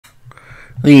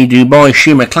The Dubai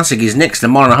Sheema Classic is next, a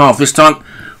mile and a half this time.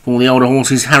 For the older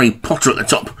horses, Harry Potter at the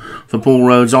top. For Paul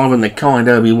Rhodes, Ivan the Kind,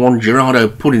 WK1, Gerardo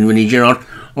Pudding, Vinnie Gerard.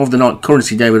 Of the Night,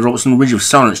 Currency, David Robertson. Ridge of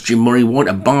Silence, Jim Murray. White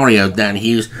Abario, Dan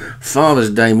Hughes.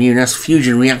 Father's Day, Munas.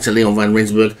 Fusion Reactor, Leon van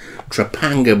Rensburg.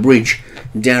 Trapanga Bridge,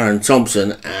 Darren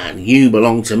Thompson. And You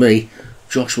Belong to Me,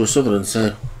 Joshua Sutherland.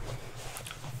 So,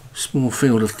 small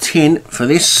field of 10 for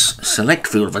this. Select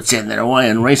field of 10 there away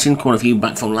and racing. Quite a few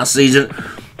back from last season.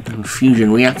 And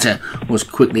Fusion Reactor was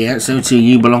quickly out. So too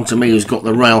You Belong to Me, who's got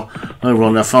the rail over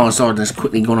on the far side and has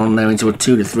quickly gone on now into a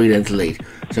 2 to 3 length lead.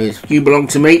 So it's You Belong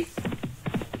to Me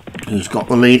who's got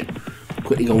the lead.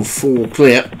 Quickly gone 4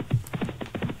 clear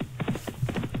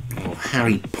of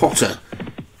Harry Potter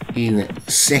in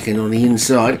second on the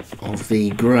inside of the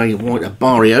grey white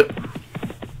Abario.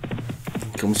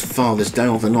 Here comes Father's Day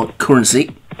of the Night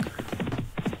Currency.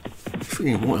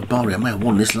 Feeling white Abario may have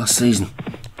won this last season.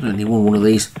 Only won one of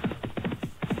these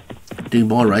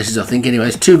Dubai races, I think.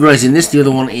 Anyways, 2 greys in this. The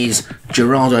other one is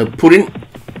Gerardo Pudding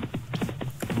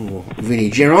or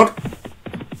Vinnie Gerard.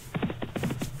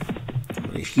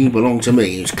 If You Belong to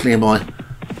Me, who's clear by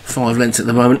 5 lengths at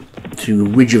the moment to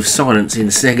Ridge of Silence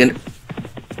in second.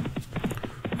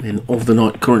 Then Of the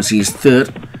Night Currency is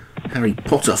third. Harry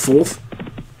Potter fourth.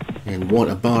 Then White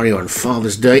Abario and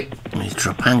Father's Day. There's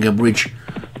Trapanga Bridge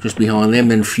just behind them.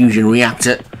 Then Fusion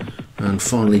Reactor. And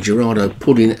finally Gerardo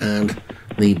Pudding, and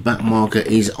the back marker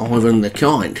is Ivan the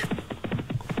Kind.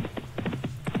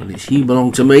 And it's You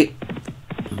Belong to Me,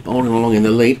 bowling along in the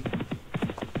lead.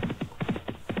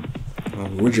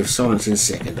 And Ridge of Silence in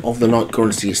second. Of the Night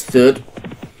Currency is third.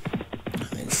 And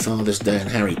then Father's Day and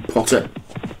Harry Potter.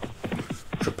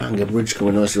 Trapanga Bridge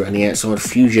coming nicely around the outside.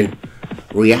 Fusion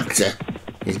Reactor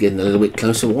is getting a little bit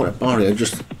closer. White Abario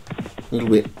just a little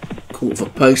bit caught for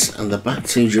pace, and the back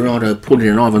two, Gerardo Pudding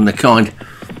and Ivan the Kind,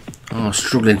 are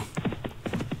struggling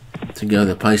to go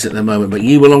the pace at the moment. But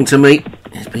You Belong to Me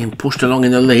is being pushed along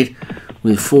in the lead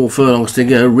with 4 furlongs to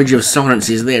go. Ridge of Silence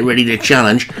is there ready to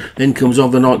challenge. Then comes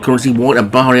Of the Night Currency. White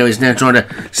Abario is now trying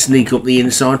to sneak up the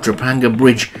inside. Trapanga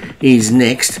Bridge is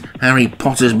next. Harry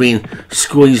Potter's been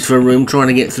squeezed for room, trying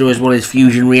to get through, as well as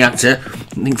Fusion Reactor.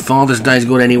 I think Father's Day's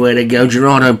got anywhere to go.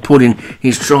 Gerardo Pudding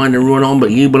is trying to run on, but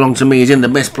You Belong to Me is in the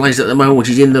best place at the moment, which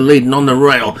is in the lead and on the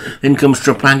rail. Then comes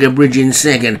Trapanga Bridge in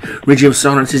second. Ridge of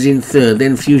Silence is in third.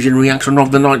 Then Fusion Reactor and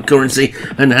Of the Night Currency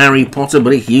and Harry Potter,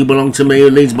 but it's You Belong to Me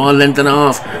who leads by a length and a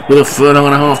half with a furlong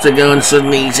and a half to go, and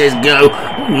suddenly he says go.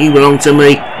 You Belong to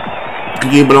Me.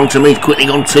 You Belong to Me, quickly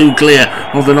gone 2 clear.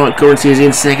 Of the Night Currency is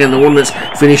in second. The one that's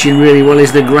finishing really well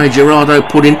is the grey Gerardo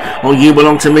Pudding. Oh, You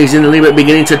Belong to Me is in the lead, but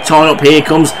beginning to tie up. Here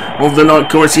comes Of the Night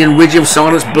Currency, and Ridge of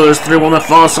Silence bursts through on the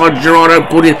far side. Gerardo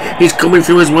Pudding is coming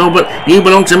through as well, but You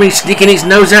Belong to Me sticking its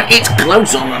nose out. It's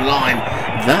close on the line.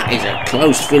 That is a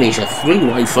close finish, a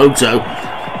 3-way photo,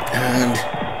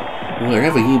 and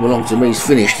wherever You Belong to Me is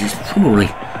finished, he's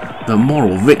probably the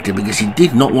moral victor, because he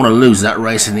did not want to lose that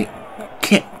race, and it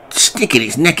kept sticking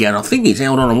its neck out. I think it's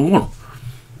held on and won.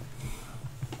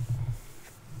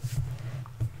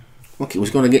 Look, it was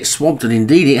going to get swamped, and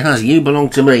indeed it has. You Belong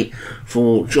to Me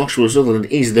for Joshua Sutherland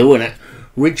is the winner.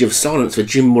 Ridge of Silence for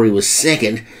Jim Murray was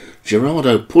second.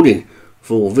 Gerardo Pudding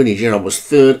for Vinnie Gerard was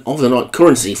third. Of the Night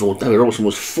Currency for David Robertson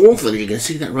was fourth, and you can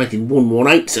see that rated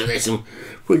 118, so there's some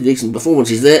pretty decent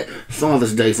performances there.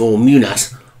 Father's Day for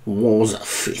Munas was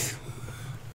fifth.